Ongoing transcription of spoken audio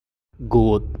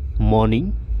Good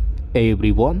morning,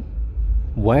 everyone.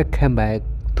 Welcome back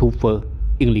to First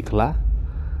English Class.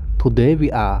 Today we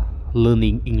are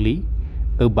learning English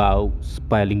about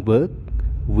spelling word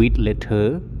with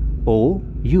letter O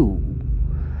U.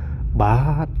 បា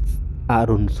ទអ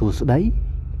រុនសួស្តី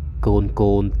កូ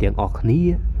នទាំងអស់គ្នា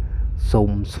សូ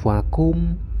មស្វាគមន៍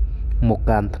មក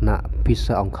កាន់ថ្នាក់ភា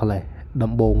សាអង់គ្លេស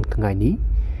ដំបូងថ្ងៃនេះ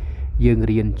យើង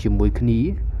រៀនជាមួយគ្នា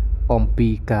អំពី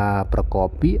ការប្រកប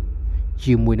ពាក្យ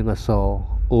ជាមួយនឹងអក្សរ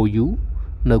OU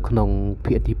នៅក្នុង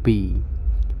ភាគទី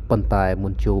2ប៉ុន្តែមុ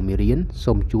នចូលមេរៀន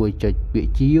សូមជួយចុចពាក្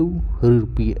យជាវឬ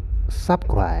ពាក្យ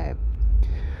Subscribe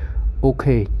អូ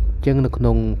ខេអញ្ចឹងនៅក្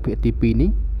នុងភាគទី2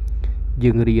នេះ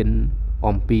យើងរៀន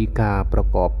អំពីការប្រ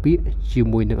កបពាក្យជា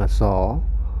មួយនឹងអក្សរ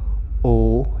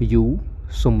OU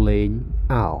សំឡេង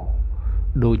អោ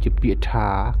ដូចជាពាក្យថា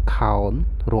count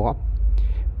រាប់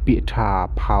ពាក្យថា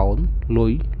pound លុ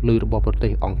យរបស់ប្រទេ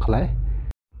សអង់គ្លេស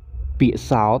ពាក្យ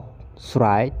សោតស្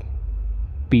រែក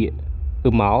ពាក្យ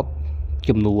amount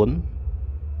ចំនួន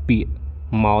ពាក្យ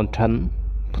mountain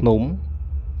ភ្នំ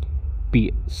ពា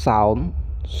ក្យ sound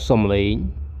សំឡេង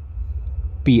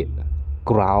ពាក្យ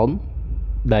ground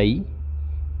ដី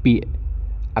ពាក្យ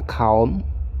account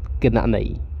គណនីអ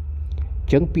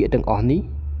ញ្ចឹងពាក្យទាំងអស់នេះ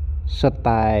សុទ្ធ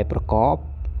តែប្រកប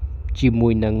ជាមួ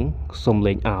យនឹងសំ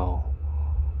ឡេងអោ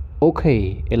អូខេឥ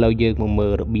ឡូវយើងមកមើ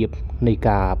លរបៀបនៃ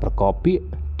ការប្រកបពាក្យ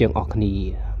ទាំងអស់គ្នា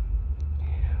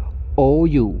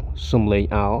OU សំឡេង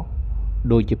អោ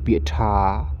ដូចជាពាក្យថា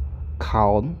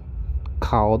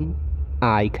count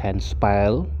I can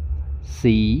spell C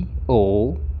O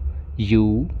U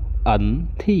N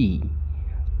T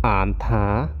អានថា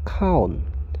count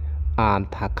អាន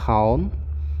ថា count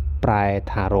ប្រែ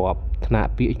ថារាប់ថ្នា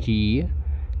ក់ពាក្យជា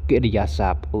កិរិយាស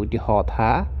ព្ទឧទាហរណ៍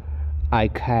ថា I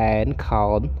can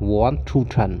count 1 to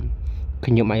 10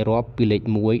 ខ្ញុំអាចរាប់ពីលេខ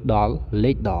1ដល់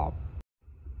លេខ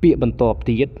10ពាក្យបន្ទាប់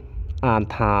ទៀតអាន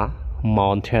ថា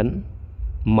mountain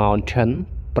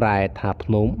ប្រែថាភ្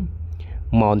នំ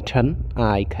mountain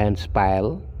I can spell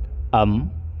M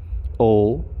O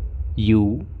U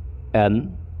N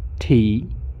T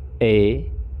A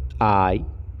I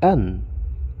N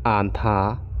អានថា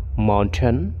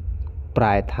mountain ប្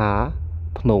រែថា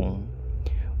ភ្នំ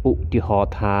ឧទាហរ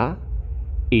ណ៍ថា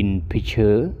in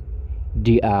picture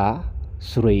there are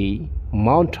 3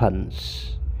 mountains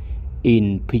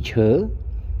in picture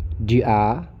there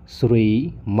are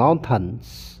 3 mountains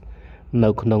នៅ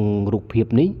ក្នុងរូបភាព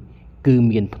នេះគឺ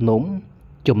មានភ្នំ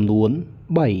ចំនួន3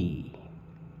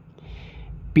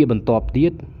ពាក្យបន្ទាប់ទៀ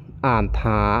តអាន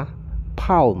ថា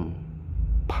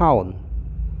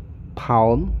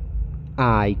pound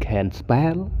I can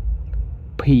spell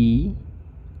P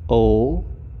O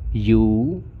U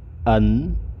N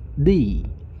D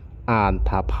អាន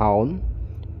ថា pound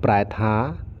ប្រែថា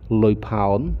លុយផោ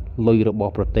នលុយរប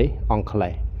ស់ប្រទេសអង់គ្លេ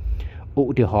សឧ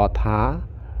ទាហរណ៍ថា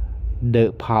The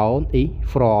pound is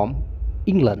from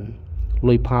England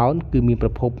លុយផោនគឺមានប្រ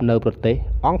ភពនៅប្រទេស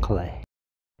អង់គ្លេស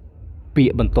ពា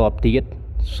ក្យបន្ទាប់ទៀត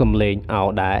សំឡេងអោ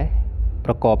ដែរ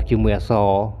ប្រកបជាមួយអក្សរ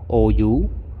OU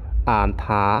អាន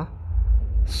ថា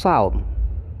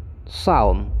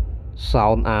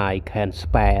sound I can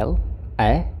spell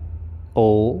S O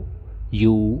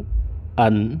U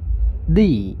N D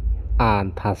អាន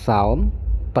ថា sound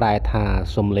ប្រែថា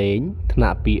សំឡេងថ្នា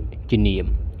ក់ពាក្យជានាម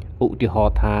ឧទាហរ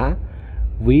ណ៍ថា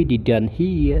We didn't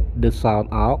hear the sound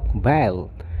of bell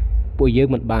ពួកយើង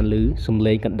មិនបានឮសំ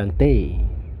ឡេងកណ្ដឹងទេ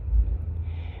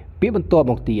ពាក្យបន្ទាប់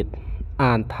មកទៀត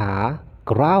អានថា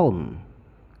ground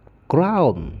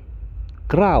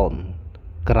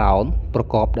ប្រ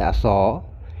កបដោយអក្សរ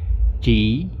G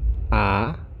R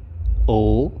O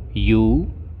U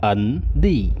N D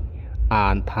អា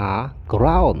នថា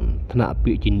ground ថ្នាក់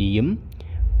ពាក្យជានាម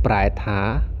ប្រែថា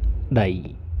ដី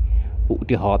ឧ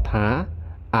ទាហរណ៍ថា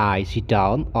I sit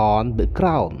down on the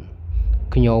ground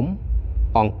ខ្ញុំ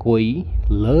អង្គុយ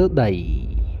លើដី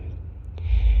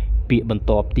ពាក្យបន្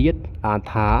ទាប់ទៀតអាន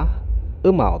ថា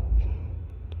amount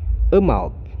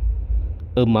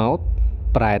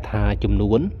ប្រែថាចំ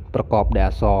នួនប្រកបដោយអ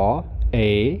ក្សរ A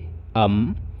M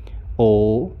O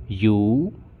U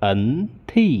N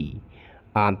T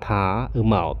អានថា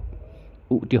amount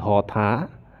ឧទាហរណ៍ថា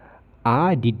I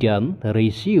didn't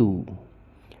receive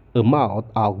amount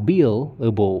of bill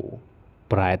above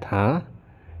ប្រែថា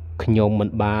ខ្ញុំមិន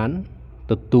បាន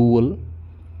ទទួល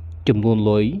ចំនួន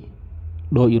លុយ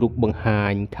ដោយរូបបង្ហា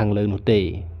ញខាងលើនោះទេ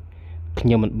ខ្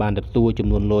ញុំមិនបានទទួលចំ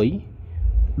នួនលុយ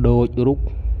ដោយរូប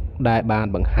ដែលបាន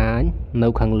បង្ហាញនៅ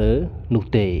ខាងលើនោះ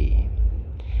ទេ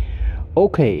អូ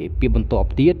ខេពាក្យបន្ទាប់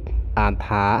ទៀតអាន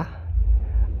ថា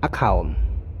account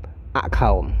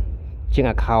ជាង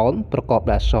account ប្រកប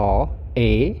ដោយអក្សរ A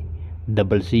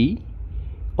double C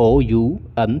O U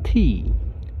N T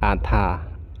អានថា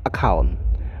account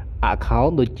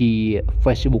account ដូចជា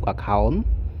Facebook account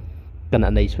គណ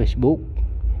នី Facebook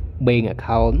bank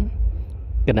account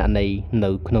គណនីនៅ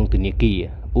ក្នុងធនាគារ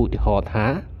ឧទាហរណ៍ថា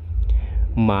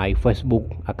My Facebook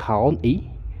account is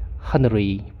Henry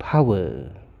Power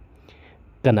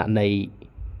គណនី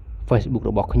Facebook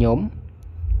របស់ខ្ញុំ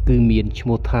គឺមានឈ្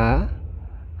មោះថា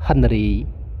Henry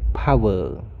Power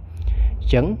អ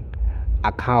ញ្ចឹង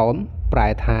account ប្រែ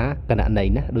ថាគណនី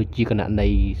ណាដូចជាគណនី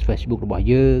Facebook របស់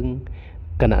យើង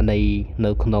គណនី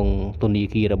នៅក្នុងធនា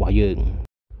គាររបស់យើង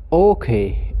Okay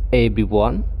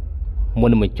everyone មុន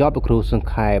នឹងបញ្ចប់លោកគ្រូសង្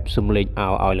ខេបសំឡេងឲ្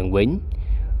យឡើងវិញ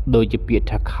ដូចជាពាក្យ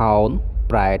ថា count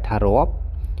ប្រែថារាប់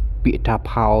ពាក្យថា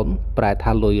pound ប្រែ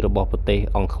ថាលុយរបស់ប្រទេស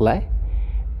អង់គ្លេស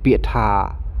ពាក្យថា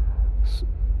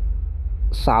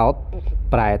south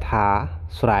ប្រែថា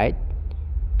ស្រែក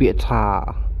ពាក្យថា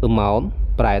amount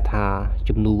ប្រែថា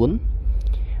ចំនួន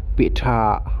ពាក្យថា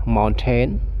mountain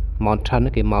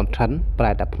គេ mountain ប្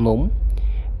រែថាភ្នំ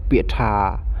ពាក្យថា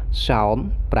sound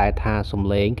ប្រែថាសំ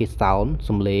ឡេងគេ sound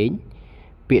សំឡេង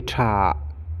ពាក្យថា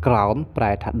ground ប្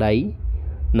រែថាដី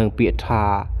និងពាក្យថា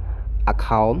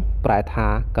account ប្រែថា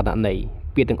គណនី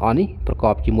ពាក្យទាំងអស់នេះប្រក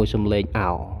បជាមួយសំឡេងអោ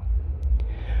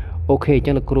អូខេអញ្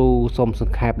ចឹងលោកគ្រូសូមស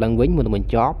ង្ខេបឡើងវិញមុននឹងប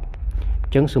ញ្ចប់អ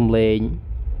ញ្ចឹងសំឡេង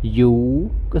U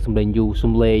គឺសំឡេង U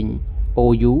សំឡេង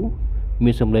OU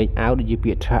មានសំឡេងអោដូចជា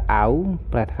ពាក្យថាអោ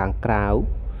ប្រែថាខាងក្រៅ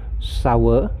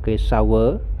sour គេ sour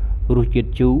រសជាតិ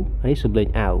ជូរនេះសំឡេង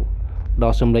អោដ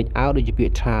ល់សំឡេងអោដូចជាពា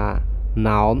ក្យថា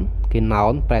noun គេ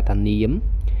noun ប្រែថានាម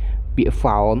ពាក្យ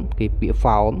found គេពាក្យ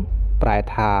found ប្រែ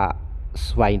ថា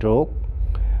ស្វែងរក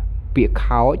ពាក្យ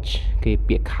couch គេ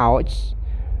ពាក្យ couch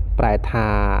ប្រែថា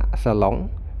សាឡុង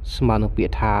ស្មើនឹងពា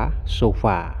ក្យថា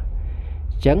sofa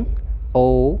អញ្ចឹង O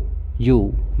U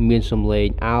មានសំឡេង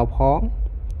អោផង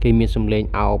គេមានសំឡេង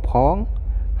អោផង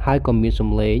ហើយក៏មានសំ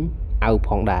ឡេងអៅផ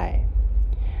ងដែរ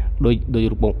ដោយ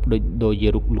រូបដូចជា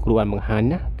លោកគ្រូបានបង្ហាញ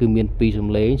ណាគឺមានពីរសំ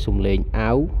ឡេងអៅ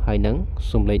ហើយនិង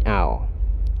សំឡេងអោ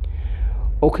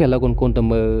អូខេឥឡូវកូនទៅ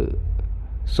មើល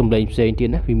សំឡេងផ្សេងទៀត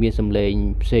ណាវាមានសំឡេង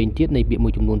ផ្សេងទៀតនៃពាក្យមួ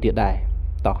យចំនួនទៀតដែរ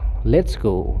តោះ let's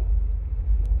go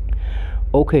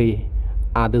អូខេ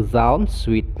other sounds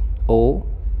with O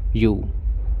U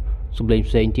សំឡេង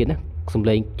ផ្សេងទៀតណាសំ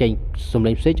ឡេងចេញសំ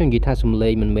ឡេងផ្សេងចង់និយាយថាសំឡេ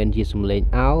ងមិនមែនជាសំឡេង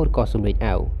អោឬក៏សំឡេង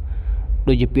អៅ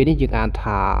ដូចជាពាក្យនេះយើងអាន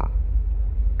ថា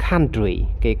country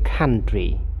គេ country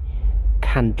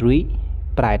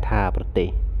ប្រែថាប្រទេស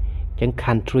អញ្ចឹង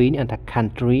country នេះអានថា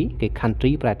country គេ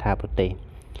country ប្រែថាប្រទេស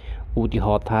ឧទាហ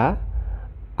រណ៍ថា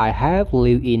I have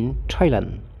lived in Thailand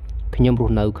ខ្ញុំរ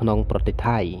ស់នៅក្នុងប្រទេស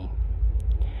ថៃ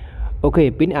អូខេ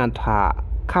ពីនេះអានថា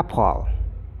couple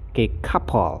គេ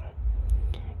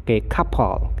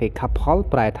couple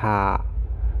ប្រែថា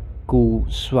គូ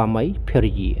ស្វាមីភ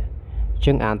រិយាអញ្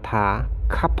ចឹងអានថា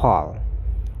couple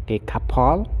គេ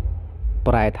couple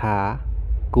ប្រែថា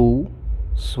គូ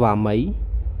ស្វាមី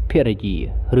ភរិយា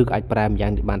ឬក៏អាចប្រែម្យ៉ា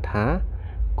ងទៀតបានថា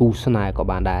គូស្នេហ៍ក៏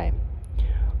បានដែរ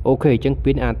អូខេអញ្ចឹង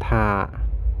ពីអានថា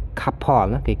couple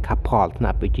ណាគេ couple ថ្នា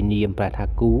ក់ពេជ្ជនាមប្រែថា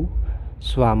គូ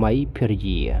ស្វាមីភរិ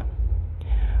យា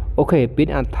អូខេពី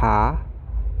អានថា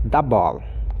double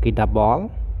គេ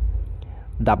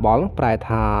double ប្រែ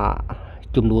ថា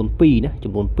ចំនួន2ណា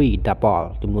ចំនួន2 double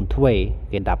ចំនួនទ្វេ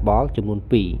គេ double ចំនួន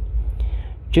2អ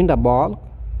ញ្ចឹង double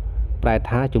ប្រែ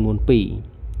ថាចំនួន2អ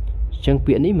ញ្ចឹង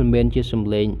ពាក្យនេះមិនមែនជាសំ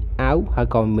ឡេងអៅហើយ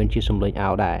ក៏មិនមែនជាសំឡេងអៅ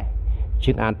ដែរអញ្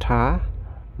ចឹងអានថា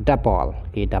double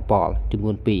គេ double ចំ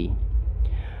នួន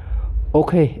2អូ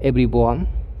ខេ everyone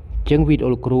អញ្ចឹងវីដេអូ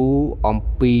លោកគ្រូអំ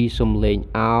ពីសំឡេង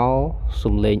អោ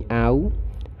សំឡេងអៅ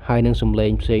ហើយនិងសំឡេ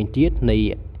ងផ្សេងទៀតនៃ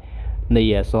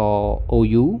អក្សរ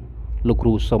OU លោកគ្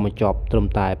រូសូមបញ្ចប់ត្រឹម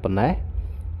តែប៉ុណ្ណេះ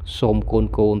សូម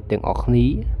កូនទាំងអស់គ្នា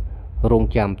រង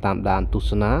ចាំតាមដានទស្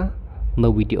សនានៅ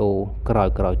វីដេអូក្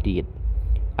រោយទៀត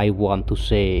I want to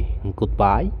say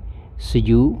goodbye see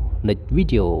you next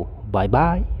video bye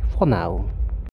bye for now